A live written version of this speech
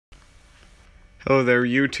Hello there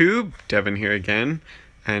YouTube, Devin here again,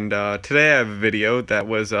 and today I have a video that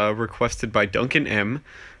was requested by Duncan M.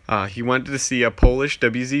 He wanted to see a Polish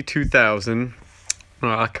wz2000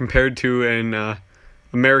 compared to an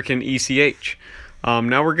American ECH.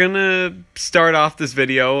 Now we're gonna start off this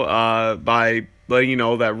video by letting you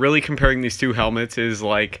know that really comparing these two helmets is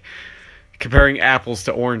like comparing apples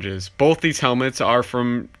to oranges. Both these helmets are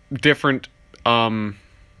from different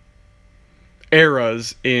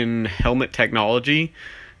eras in helmet technology,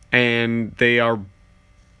 and they are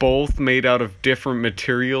both made out of different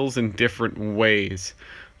materials in different ways.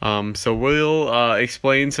 So we'll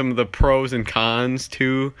explain some of the pros and cons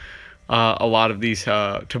to a lot of these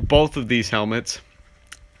to both of these helmets,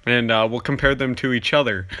 and we'll compare them to each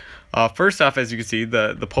other. First off, as you can see,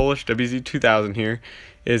 the Polish wz2000 here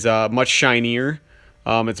is much shinier.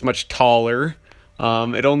 It's much taller.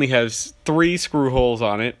 It only has 3 screw holes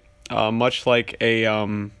on it, much like a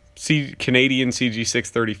Canadian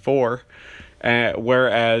CG634,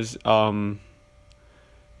 whereas the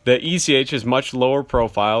ECH is much lower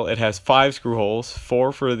profile. It has 5 screw holes,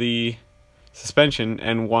 4 for the suspension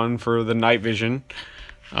and 1 for the night vision,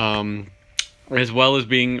 as well as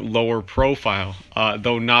being lower profile,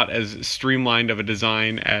 though not as streamlined of a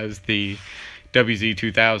design as the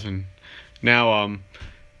wz2000. Now,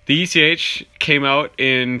 the ECH came out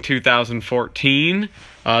in 2014.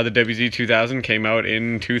 The wz2000 came out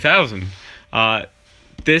in 2000.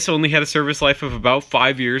 This only had a service life of about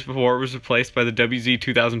 5 years before it was replaced by the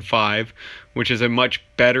wz2005, which is a much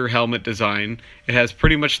better helmet design. It has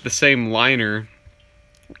pretty much the same liner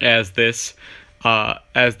as this,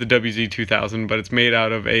 as the wz2000, but it's made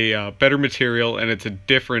out of a better material, and it's a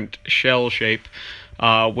different shell shape,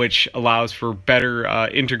 which allows for better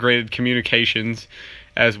integrated communications,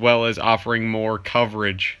 as well as offering more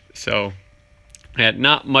coverage. So,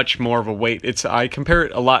 not much more of a weight. I compare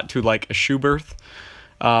it a lot to like a shoe berth,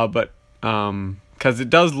 but because it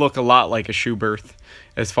does look a lot like a shoe berth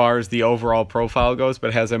as far as the overall profile goes, but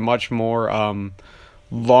it has a much more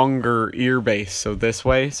longer ear base. So this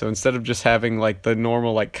way, so instead of just having like the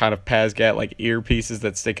normal like kind of Pasgat like ear pieces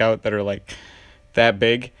that stick out that are like that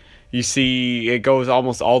big, you see it goes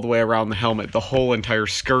almost all the way around the helmet. The whole entire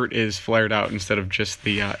skirt is flared out instead of just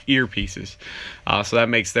the ear pieces. So that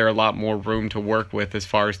makes there a lot more room to work with as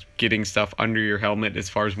far as getting stuff under your helmet, as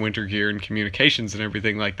far as winter gear and communications and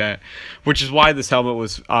everything like that. Which is why this helmet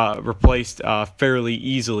was replaced fairly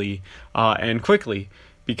easily and quickly,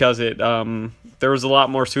 because there was a lot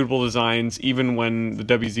more suitable designs even when the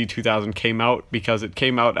wz2000 came out, because it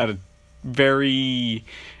came out at a very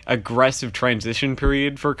aggressive transition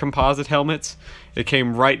period for composite helmets. It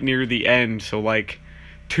came right near the end, so like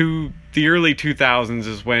the early 2000s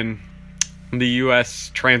is when the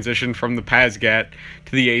US transitioned from the Pasgat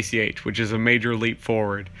to the ACH, which is a major leap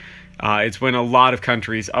forward. It's when a lot of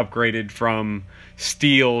countries upgraded from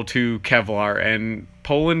steel to Kevlar, and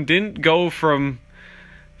Poland didn't go from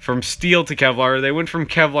steel to Kevlar. They went from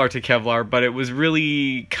Kevlar to Kevlar, but it was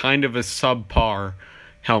really kind of a subpar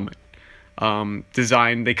helmet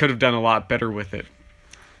design. They could have done a lot better with it.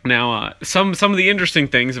 Now, some of the interesting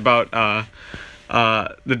things about the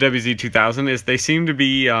wz2000 is they seem to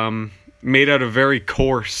be made out of very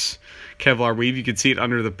coarse Kevlar weave. You can see it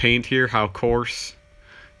under the paint here, how coarse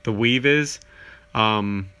the weave is.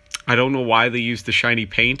 I don't know why they used the shiny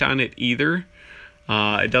paint on it either.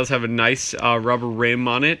 It does have a nice rubber rim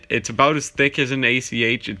on it. It's about as thick as an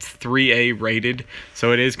ACH. It's 3A rated,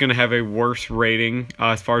 so it is going to have a worse rating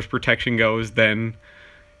as far as protection goes than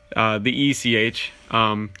the ECH.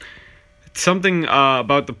 Something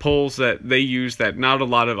about the poles that they use that not a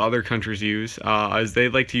lot of other countries use is they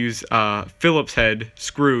like to use Phillips head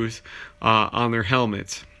screws on their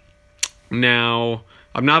helmets. Now,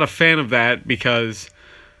 I'm not a fan of that because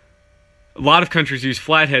a lot of countries use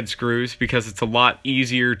flathead screws because it's a lot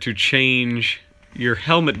easier to change your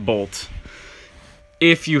helmet bolts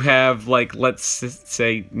if you have, like, let's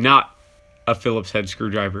say, not a Phillips head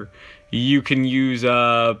screwdriver. You can use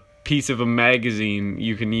a piece of a magazine,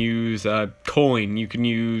 you can use a coin, you can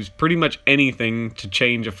use pretty much anything to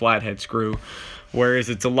change a flathead screw, whereas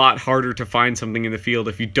it's a lot harder to find something in the field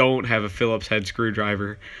if you don't have a Phillips head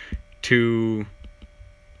screwdriver to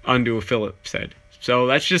undo a Phillips head. So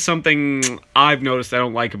that's just something I've noticed I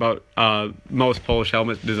don't like about most Polish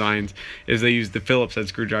helmet designs, is they use the Phillips head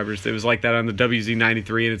screwdrivers. It was like that on the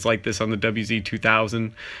WZ93, and it's like this on the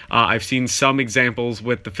WZ2000. I've seen some examples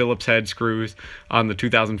with the Phillips head screws on the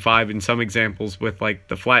 2005, and some examples with like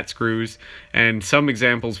the flat screws, and some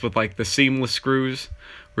examples with like the seamless screws,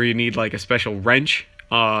 where you need like a special wrench,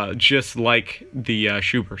 just like the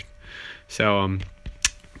Schubert. So,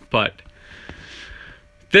 but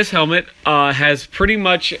This helmet has pretty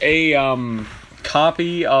much a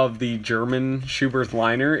copy of the German Schuberth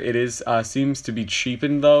liner. It is seems to be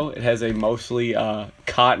cheapened though. It has a mostly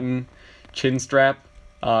cotton chin strap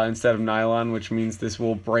instead of nylon, which means this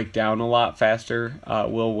will break down a lot faster,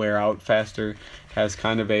 will wear out faster. Has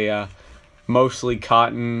kind of a mostly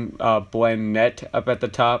cotton blend net up at the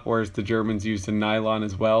top, whereas the Germans used a nylon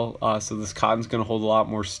as well. So this cotton's going to hold a lot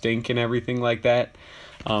more stink and everything like that.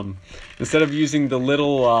 Instead of using the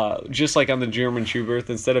little, just like on the German Schuberth,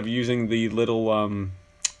 instead of using the little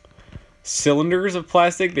cylinders of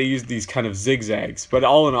plastic, they use these kind of zigzags. But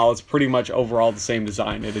all in all, it's pretty much overall the same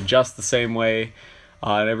design. It adjusts the same way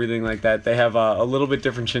and everything like that. They have a little bit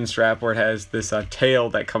different chin strap where it has this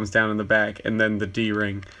tail that comes down in the back and then the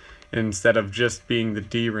D-ring, instead of just being the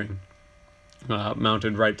D-ring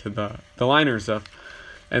mounted right to the liner stuff.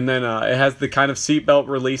 And then it has the kind of seatbelt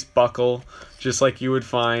release buckle, just like you would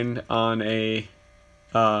find on a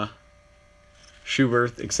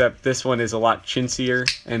Schuberth, except this one is a lot chintzier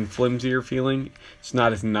and flimsier feeling. It's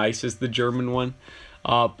not as nice as the German one,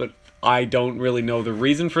 but I don't really know the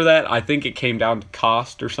reason for that. I think it came down to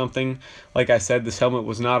cost or something. Like I said, this helmet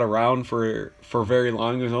was not around for very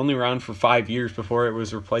long. It was only around for 5 years before it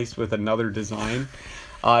was replaced with another design.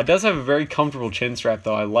 It does have a very comfortable chin strap,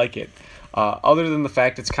 though. I like it. Other than the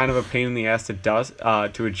fact it's kind of a pain in the ass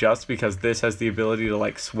to adjust, because this has the ability to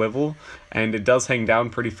like swivel, and it does hang down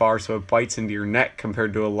pretty far, so it bites into your neck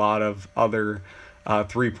compared to a lot of other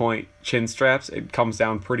 3-point chin straps. It comes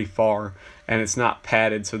down pretty far, and it's not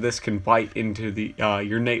padded, so this can bite into the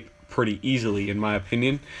your nape pretty easily, in my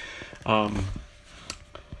opinion.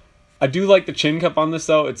 I do like the chin cup on this,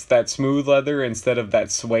 though. It's that smooth leather instead of that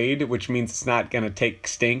suede, which means it's not going to take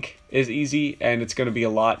stink as easy, and it's going to be a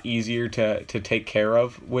lot easier to take care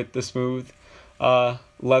of with the smooth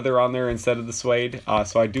leather on there instead of the suede.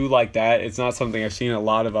 So I do like that. It's not something I've seen in a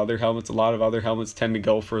lot of other helmets. A lot of other helmets tend to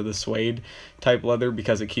go for the suede type leather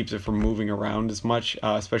because it keeps it from moving around as much,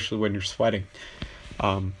 especially when you're sweating.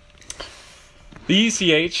 The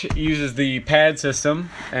ECH uses the pad system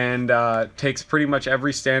and takes pretty much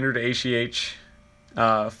every standard ECH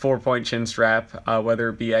 4-point chin strap, whether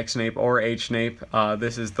it be X-nape or H-nape.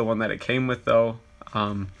 This is the one that it came with, though.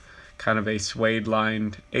 Kind of a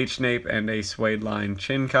suede-lined H-nape and a suede-lined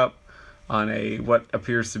chin cup on a what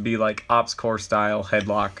appears to be like Ops Core style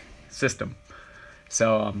headlock system.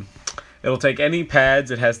 So it'll take any pads.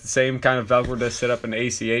 It has the same kind of Velcro to sit up an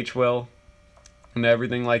ACH will and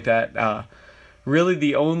everything like that. Really,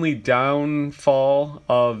 the only downfall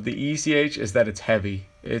of the ECH is that it's heavy.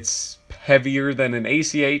 It's heavier than an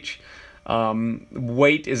ACH.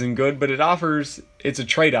 Weight isn't good, but it's a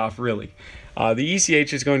trade-off, really. The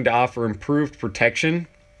ECH is going to offer improved protection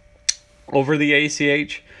over the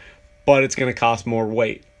ACH, but it's going to cost more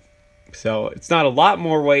weight. So it's not a lot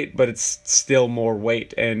more weight, but it's still more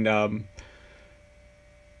weight, and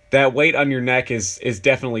that weight on your neck is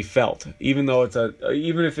definitely felt. Even though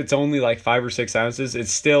even if it's only like 5 or 6 ounces,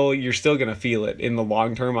 you're still gonna feel it in the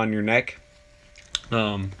long term on your neck.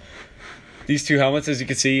 These two helmets, as you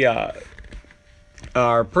can see,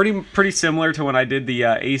 are pretty similar to when I did the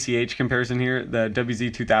ACH comparison here. The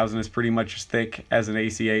wz2000 is pretty much as thick as an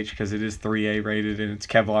ACH because it is 3A rated and it's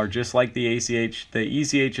Kevlar, just like the ACH. The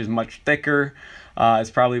ECH is much thicker.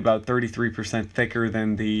 It's probably about 33% thicker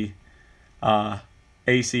than the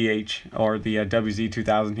ACH or the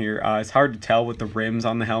wz2000 here. It's hard to tell with the rims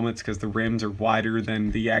on the helmets because the rims are wider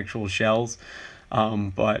than the actual shells,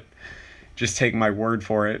 but just take my word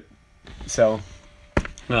for it. So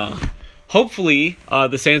hopefully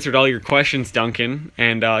this answered all your questions, Duncan,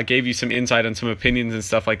 and gave you some insight on some opinions and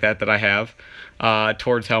stuff like that I have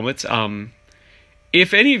towards helmets.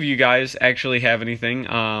 If any of you guys actually have anything,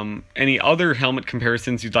 any other helmet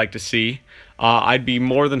comparisons you'd like to see, I'd be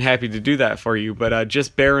more than happy to do that for you. But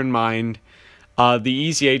just bear in mind, the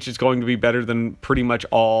ECH is going to be better than pretty much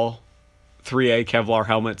all 3A Kevlar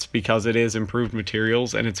helmets because it is improved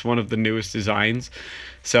materials and it's one of the newest designs.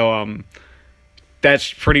 So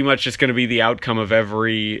that's pretty much just going to be the outcome of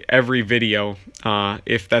every video,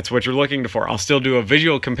 if that's what you're looking for. I'll still do a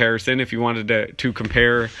visual comparison if you wanted to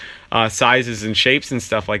compare sizes and shapes and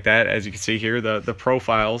stuff like that. As you can see here, the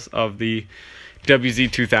profiles of the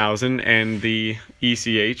wz2000 and the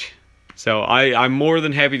ECH. So I'm more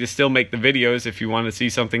than happy to still make the videos if you want to see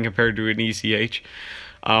something compared to an ECH.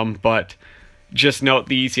 But just note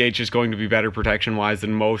the ECH is going to be better protection-wise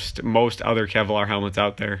than most other Kevlar helmets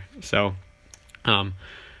out there. So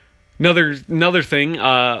another thing,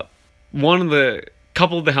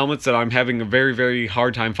 couple of the helmets that I'm having a very, very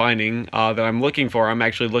hard time finding that I'm looking for, I'm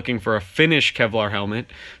actually looking for a Finnish Kevlar helmet.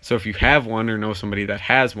 So if you have one or know somebody that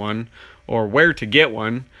has one, or where to get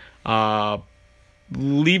one,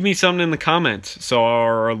 leave me something in the comments,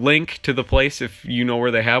 or a link to the place if you know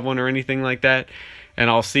where they have one or anything like that, and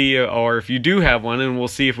I'll see, or if you do have one, and we'll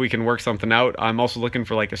see if we can work something out. I'm also looking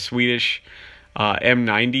for like a Swedish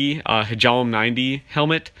M90 Hjalm 90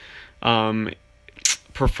 helmet,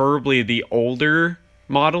 preferably the older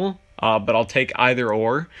model, but I'll take either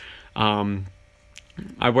or.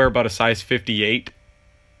 I wear about a size 58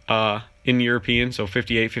 in European, so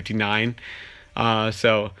 58, 59.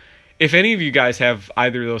 So if any of you guys have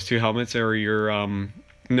either of those two helmets, or you're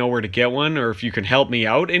know where to get one, or if you can help me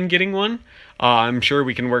out in getting one, I'm sure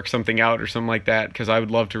we can work something out or something like that, because I would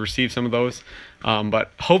love to receive some of those.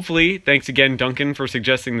 But hopefully, thanks again, Duncan, for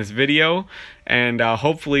suggesting this video, and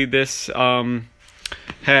hopefully this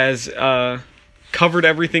has covered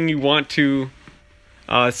everything you want to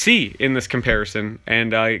see in this comparison,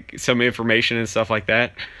 and some information and stuff like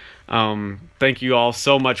that. Thank you all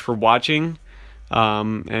so much for watching,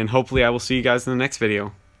 and hopefully I will see you guys in the next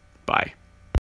video. Bye.